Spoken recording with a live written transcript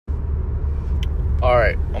All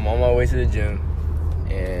right, I'm on my way to the gym,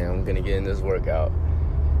 and I'm gonna get in this workout.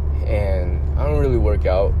 And I don't really work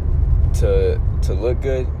out to look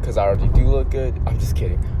good, because I already do look good. I'm just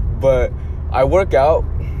kidding. But I work out,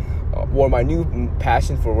 or my new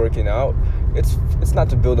passion for working out, it's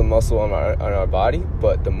not to build a muscle on our body,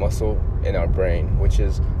 but the muscle in our brain, which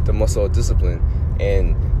is the muscle of discipline.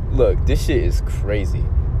 And look, this shit is crazy.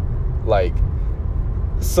 Like,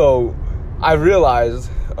 so I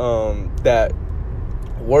realized that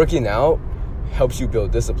working out helps you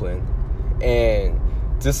build discipline, and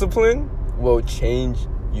discipline will change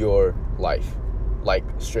your life, like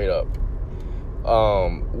straight up.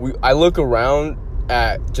 I look around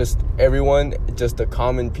at just everyone, just the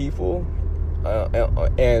common people,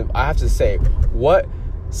 and I have to say, what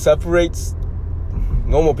separates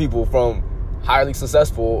normal people from highly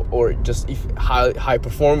successful or just high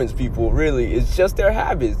performance people really is just their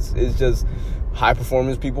habits. It's just high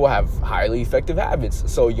performance people have highly effective habits,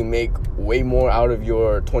 so you make way more out of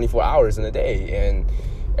your 24 hours in a day, and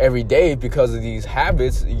every day, because of these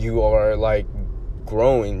habits, you are like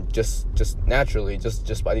growing just naturally,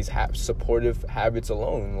 just by these supportive habits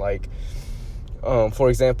alone. Like, for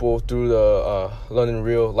example, through the London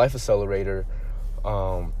Real Life Accelerator,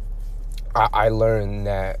 I learned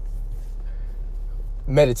that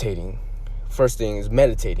meditating, first thing is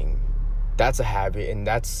meditating. That's a habit, and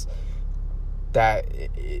that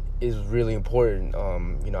is really important.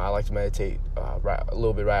 I like to meditate a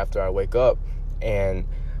little bit right after I wake up, and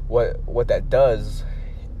what that does,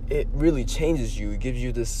 it really changes you. It gives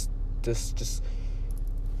you this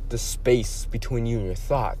space between you and your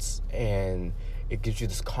thoughts, and it gives you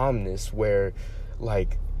this calmness where,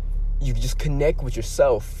 like, you just connect with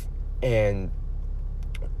yourself. And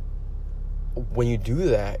when you do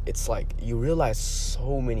that, it's like you realize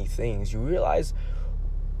so many things. You realize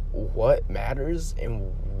what matters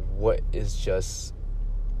and what is just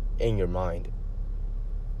in your mind.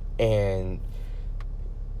 And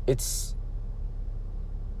it's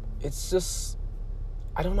just,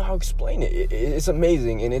 I don't know how to explain it. It's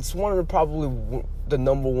amazing, and it's one of probably the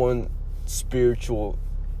number one spiritual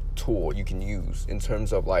tool you can use in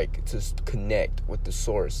terms of like to connect with the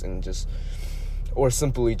source, and or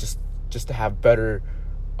simply just to have better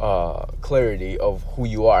clarity of who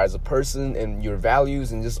you are as a person and your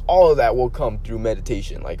values, and just all of that will come through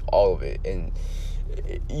meditation, like all of it, and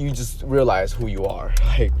you just realize who you are,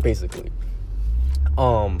 like, basically.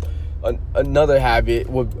 Another habit,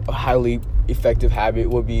 a highly effective habit,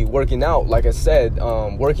 would be working out. Like I said,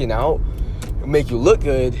 working out will make you look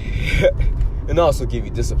good and also give you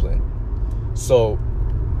discipline. So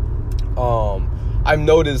I've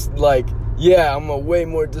noticed, like, yeah, I'm a way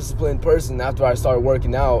more disciplined person after I started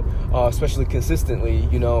working out, especially consistently.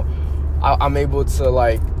 I'm able to,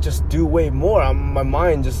 like, just do way more. My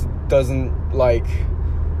mind just doesn't, like,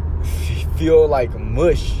 feel like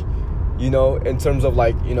mush, in terms of,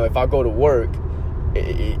 like, if I go to work,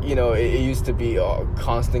 it used to be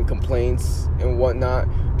constant complaints and whatnot,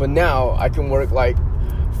 but now I can work like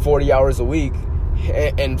 40 hours a week,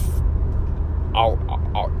 and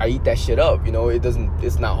I eat that shit up.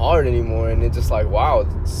 It's not hard anymore, and it's just like, wow,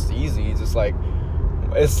 it's easy. It's like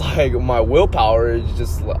my willpower is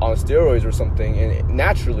just on steroids or something, and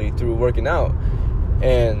naturally through working out.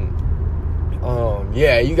 And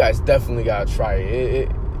yeah, you guys definitely gotta try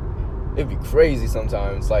it. It'd be crazy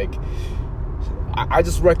sometimes. Like, I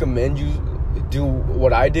just recommend you do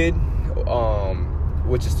what I did,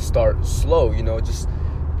 which is to start slow.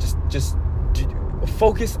 Just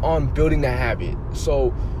focus on building that habit.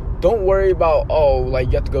 So don't worry about, like,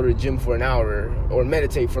 you have to go to the gym for an hour or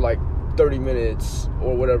meditate for like 30 minutes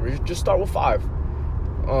or whatever. Just start with 5.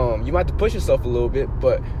 You might have to push yourself a little bit,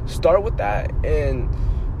 but start with that, and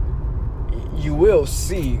you will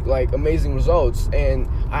see, like, amazing results. And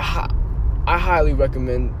I highly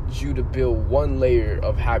recommend you to build one layer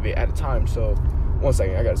of habit at a time. So, one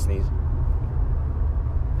second, I gotta sneeze.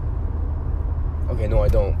 Okay, no, I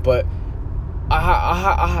don't. But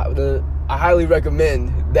I highly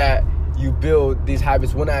recommend that you build these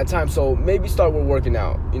habits one at a time. So maybe start with working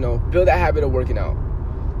out. Build that habit of working out,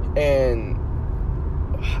 and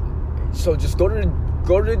so just go to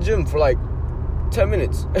the gym for like 10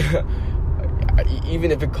 minutes.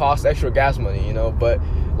 Even if it costs extra gas money, but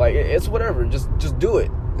like, it's whatever. Just do it,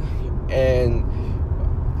 and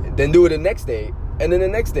then do it the next day, and then the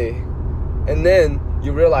next day, and then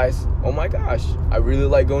you realize, oh my gosh, I really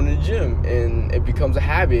like going to the gym, and it becomes a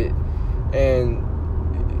habit, and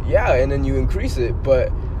yeah, and then you increase it.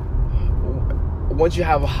 But once you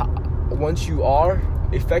are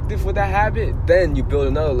effective with that habit, then you build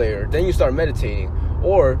another layer. Then you start meditating,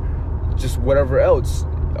 or just whatever else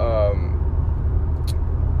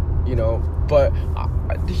But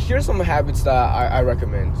here's some habits that I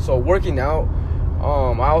recommend. So working out,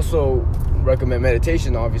 I also recommend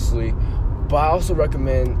meditation, obviously, but I also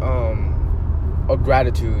recommend a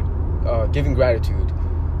gratitude, giving gratitude,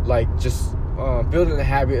 like just building a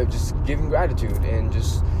habit of just giving gratitude and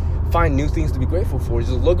just find new things to be grateful for.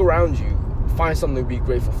 Just look around you, find something to be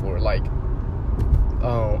grateful for. Like,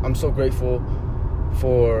 I'm so grateful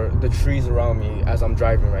for the trees around me as I'm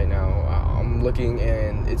driving right now. I'm looking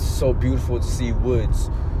and it's so beautiful to see woods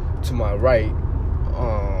to my right.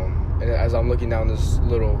 And as I'm looking down this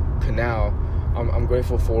little canal, I'm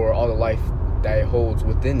grateful for all the life that it holds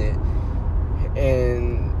within it.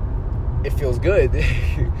 And it feels good.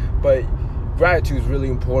 But gratitude is really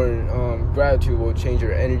important. Gratitude will change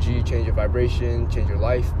your energy, change your vibration, change your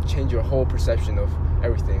life, change your whole perception of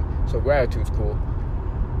everything. So gratitude's cool.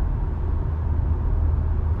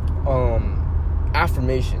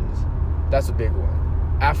 Affirmations, that's a big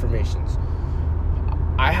one. Affirmations,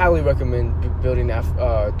 I highly recommend doing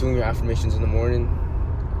your affirmations in the morning,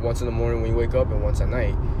 once in the morning when you wake up and once at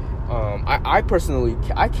night. I personally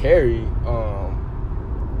carry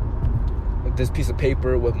this piece of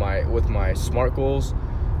paper with my SMART goals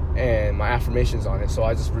and my affirmations on it, so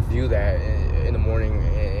I just review that in the morning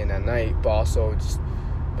and at night, but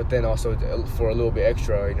then also for a little bit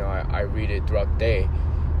extra, I read it throughout the day.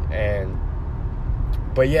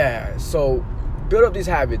 But yeah, so build up these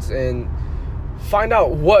habits and find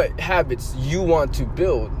out what habits you want to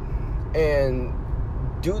build and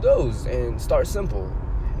do those, and start simple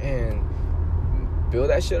and build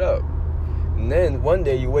that shit up. And then one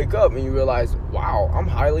day you wake up and you realize, wow, I'm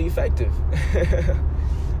highly effective.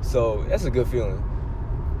 So that's a good feeling.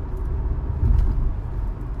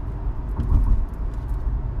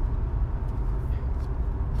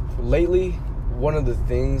 Lately, one of the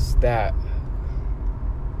things that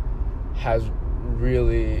has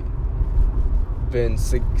really been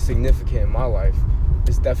significant in my life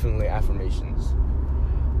is definitely affirmations.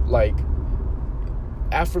 Like,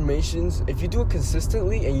 affirmations, if you do it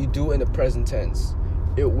consistently and you do it in the present tense,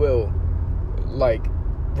 it will like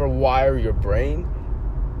rewire your brain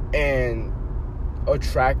and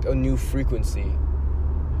attract a new frequency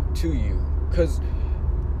to you, because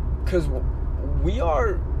we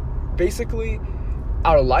are basically,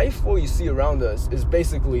 our life, what you see around us, is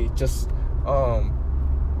basically just a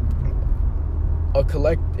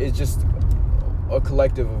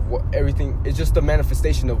collective of what everything. It's just a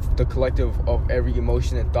manifestation of the collective of every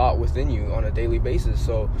emotion and thought within you on a daily basis.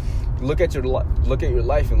 So look at your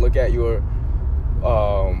life and look at your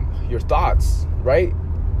thoughts, right?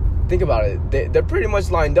 Think about it. They're pretty much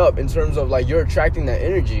lined up in terms of like you're attracting that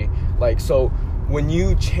energy. Like, so when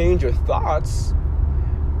you change your thoughts,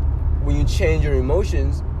 when you change your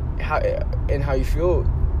emotions, how you feel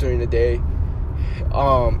during the day,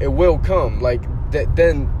 it will come. Like that,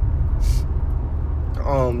 then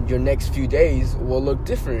your next few days will look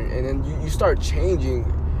different, and then you start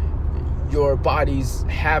changing your body's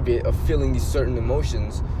habit of feeling these certain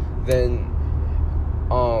emotions. Then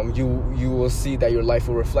you will see that your life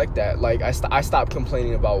will reflect that. Like I stopped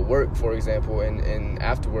complaining about work, for example, and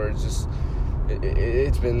afterwards just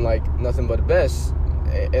it's been like nothing but the best.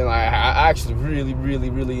 And I actually really, really,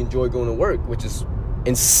 really enjoy going to work, which is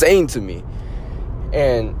insane to me.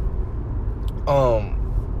 And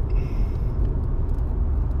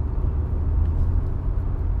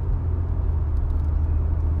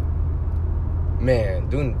man,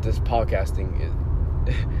 doing this podcasting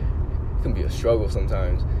it can be a struggle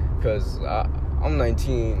sometimes, because I'm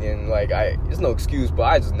 19 and like it's no excuse, but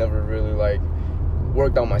I just never really like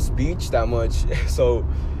worked on my speech that much, so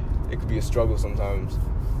it could be a struggle sometimes.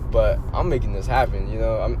 But I'm making this happen,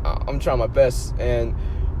 I'm trying my best. And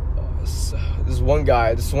this one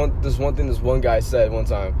guy said one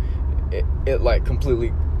time, it like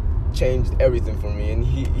completely changed everything for me. And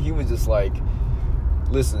he was just like,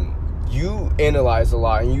 listen, you analyze a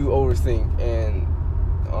lot and you overthink, and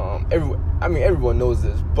everyone knows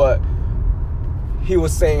this, but he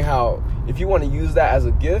was saying how if you want to use that as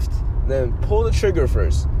a gift, then pull the trigger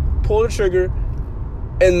first. Pull the trigger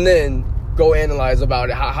and then go analyze about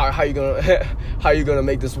it. How you gonna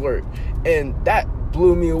make this work? And that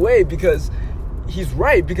blew me away, because he's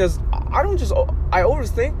right. Because I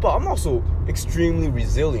overthink, but I'm also extremely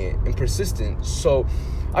resilient and persistent. So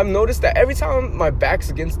I've noticed that every time my back's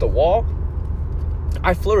against the wall,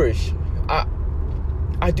 I flourish.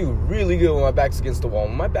 I do really good when my back's against the wall.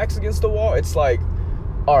 When my back's against the wall, it's like,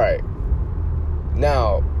 all right,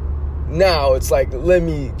 now it's like, let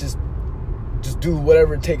me just do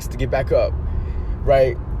whatever it takes to get back up,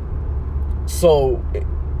 right? So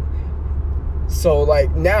So like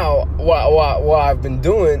now, what I've been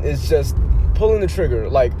doing is just pulling the trigger.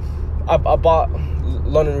 Like I bought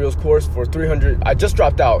London Reel's course for $300. I just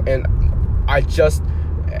dropped out, and I just,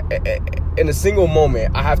 in a single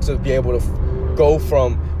moment, I have to be able to go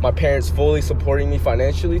from my parents fully supporting me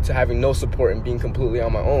financially to having no support and being completely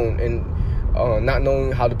on my own, and not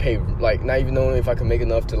knowing how to pay, like not even knowing if I can make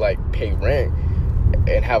enough to like pay rent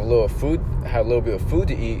and have a little bit of food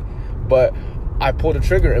to eat. But I pulled the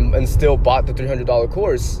trigger and still bought the $300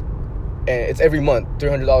 course, and it's every month,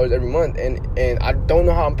 $300 every month, and I don't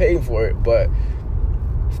know how I'm paying for it, but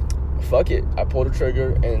fuck it, I pulled the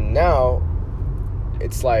trigger, and now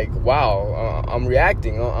it's like, wow, I'm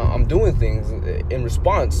reacting, I'm doing things in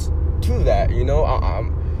response to that, you know.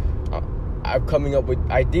 I'm coming up with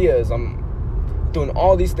ideas, I'm doing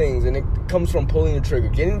all these things, and it comes from pulling the trigger,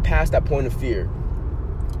 getting past that point of fear.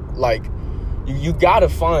 Like you gotta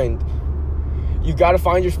find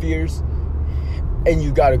your fears, and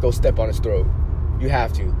you gotta go step on its throat. You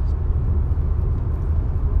have to.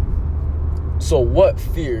 So what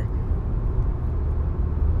fear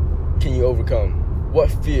can you overcome? What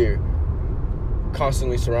fear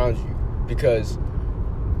constantly surrounds you? Because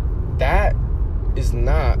that is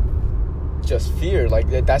not just fear. Like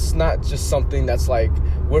that's not just something that's like,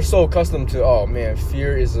 we're so accustomed to, oh man,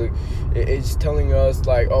 fear is it's telling us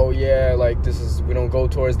like, oh yeah, like this is, we don't go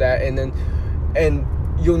towards that, and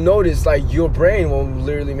you'll notice like your brain will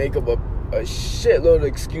literally make up a shitload of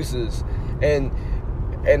excuses. And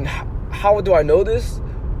how do I know this?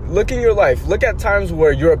 Look in your life. Look at times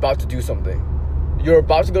where you're about to do something. You're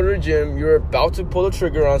about to go to the gym. You're about to pull the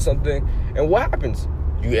trigger on something. And what happens?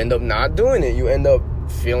 You end up not doing it. You end up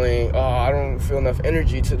feeling, oh, I don't feel enough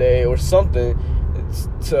energy today or something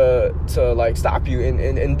to like stop you. And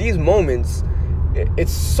in these moments,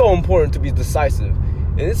 it's so important to be decisive.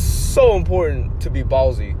 And it's so important to be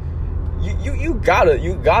ballsy. You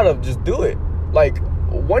gotta just do it. Like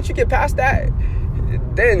once you get past that,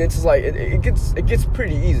 then it's like it gets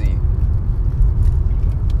pretty easy.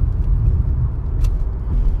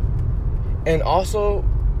 And also,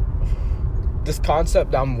 this concept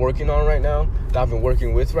that I'm working on right now, that I've been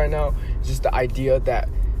working with right now, is just the idea that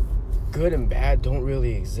good and bad don't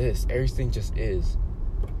really exist. Everything just is.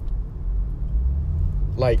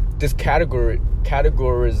 Like this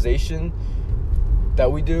categorization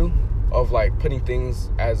that we do of like putting things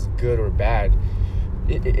as good or bad,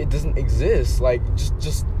 it doesn't exist. Like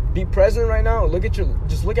just be present right now. Look at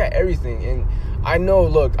everything. And I know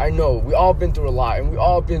we all been through a lot, and we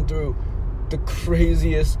all been through the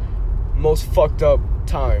craziest, most fucked up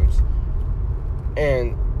times.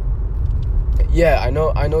 And yeah, I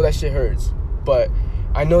know that shit hurts, but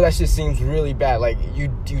I know that shit seems really bad. Like you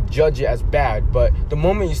judge it as bad, but the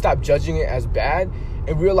moment you stop judging it as bad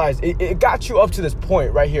and realize it got you up to this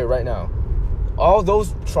point right here, right now. All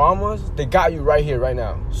those traumas, they got you right here, right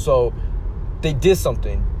now. So they did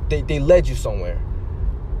something. They led you somewhere.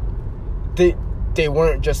 They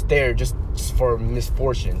weren't just there just for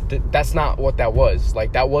misfortune. That's not what that was.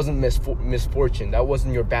 Like that wasn't misfortune. That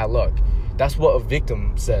wasn't your bad luck. That's what a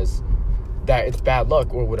victim says, that it's bad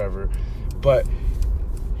luck or whatever. But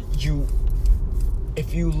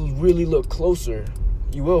if you really look closer,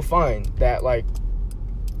 you will find that like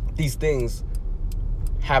these things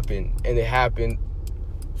happen, and they happen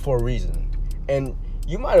for a reason. And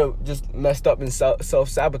you might have just messed up and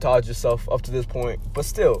self-sabotaged yourself up to this point, but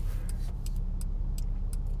still,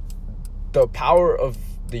 the power of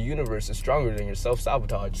the universe is stronger than your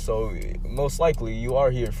self-sabotage. So most likely you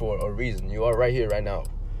are here for a reason. You are right here right now.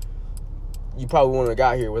 You probably wouldn't have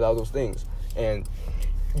got here without those things. And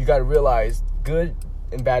you got to realize good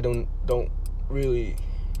and bad don't really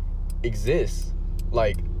exist.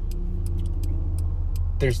 Like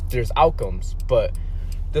there's outcomes, but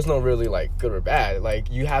there's no really like good or bad. Like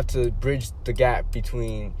you have to bridge the gap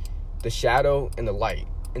between the shadow and the light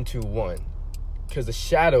into one, because the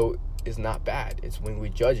shadow is not bad. It's when we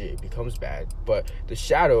judge it becomes bad. But the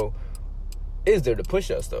shadow is there to push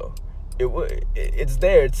us, though. It's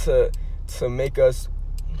there to make us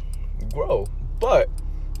grow. But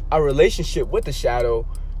our relationship with the shadow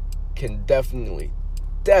can definitely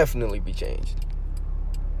be changed.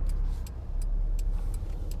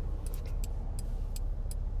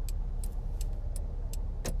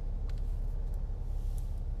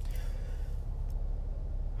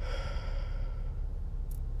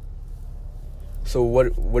 So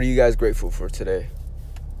what are you guys grateful for today?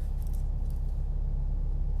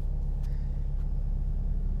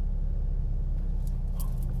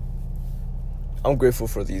 I'm grateful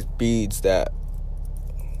for these beads that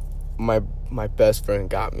my best friend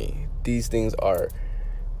got me. These things are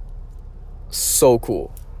so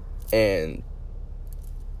cool, and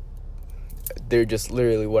they're just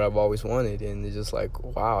literally what I've always wanted, and it's just like,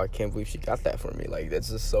 wow, I can't believe she got that for me. Like, that's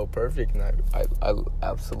just so perfect, and I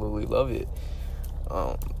absolutely love it.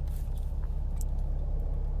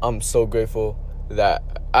 I'm so grateful that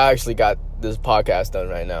I actually got this podcast done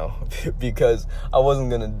right now because I wasn't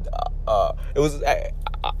gonna.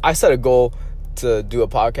 I set a goal to do a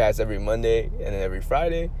podcast every Monday and then every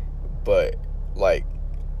Friday, but like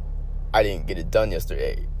I didn't get it done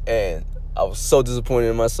yesterday, and I was so disappointed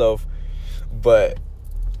in myself. But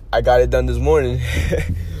I got it done this morning.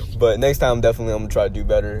 But next time, definitely I'm gonna try to do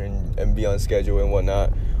better and be on schedule and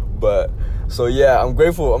whatnot. But so yeah, I'm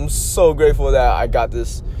grateful. I'm so grateful that I got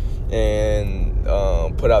this and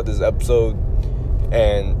put out this episode.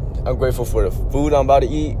 And I'm grateful for the food I'm about to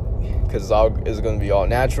eat because it's gonna be all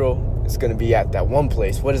natural. It's gonna be at that one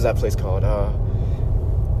place. What is that place called?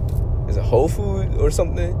 Is it Whole Food or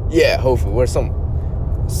something? Yeah, Whole Food or something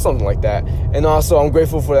like that. And also, I'm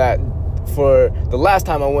grateful for that. For the last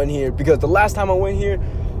time I went here, because the last time I went here,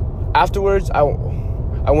 afterwards I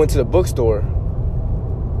went to the bookstore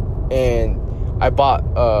and I bought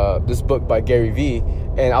this book by Gary Vee,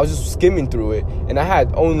 and I was just skimming through it, and I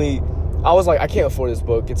was like, I can't afford this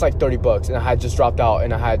book. It's like $30, and I had just dropped out,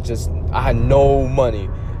 and I had no money.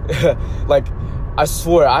 Like, I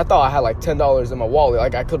swear, I thought I had like $10 in my wallet.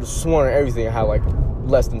 Like, I could have sworn everything I had like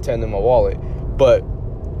less than 10 in my wallet, but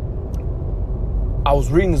I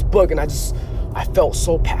was reading this book, and I felt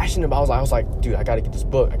so passionate about it. I was like, dude, I gotta get this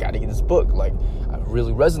book. Like, I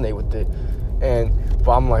really resonate with it.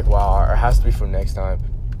 But I'm like, wow, it has to be for next time.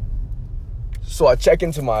 So I check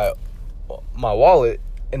into my wallet,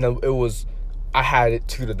 and I had it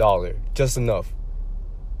to the dollar, just enough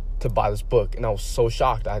to buy this book. And I was so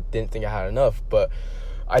shocked. I didn't think I had enough, but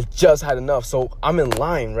I just had enough. So I'm in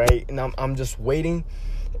line, right? And I'm just waiting,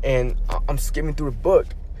 and I'm skimming through the book.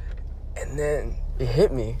 And then it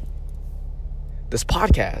hit me. This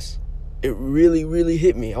podcast. It really, really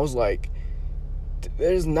hit me. I was like,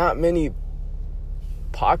 there's not many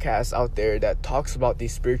podcasts out there that talks about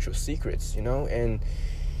these spiritual secrets, you know? And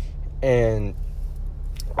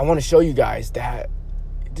I want to show you guys that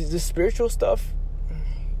the spiritual stuff,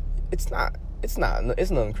 it's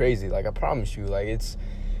nothing crazy. Like, I promise you, like, it's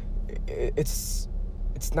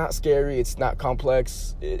not scary. It's not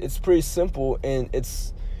complex. It's pretty simple, and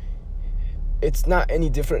it's not any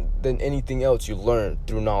different than anything else you learn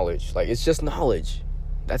through knowledge. Like, it's just knowledge.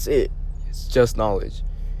 That's it. It's just knowledge.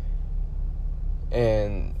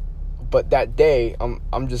 But that day,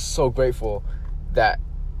 I'm just so grateful that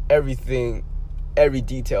every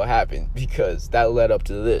detail happened, because that led up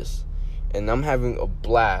to this. And I'm having a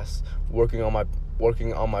blast working on my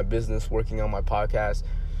business, working on my podcast.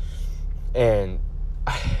 And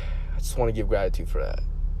I just want to give gratitude for that.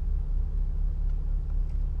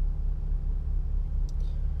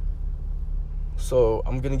 So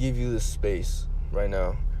I'm going to give you this space right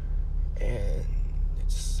now, and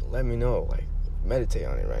just let me know, like, meditate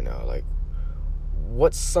on it right now. Like,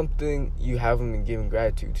 what's something you haven't been giving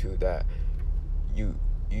gratitude to that you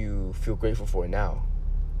feel grateful for now?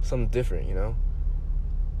 Something different, you know?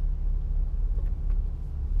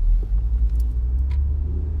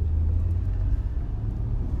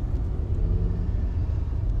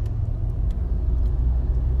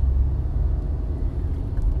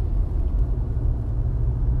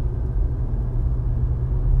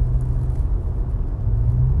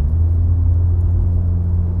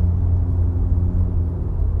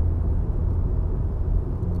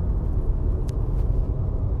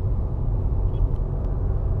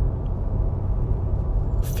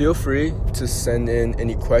 Feel free to send in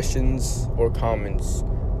any questions or comments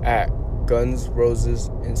at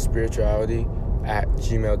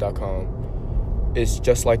gunsrosesandspirituality@gmail.com. It's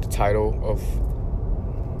just like the title of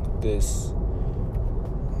this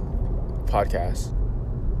podcast.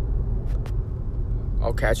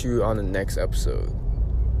 I'll catch you on the next episode.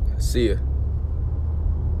 See ya.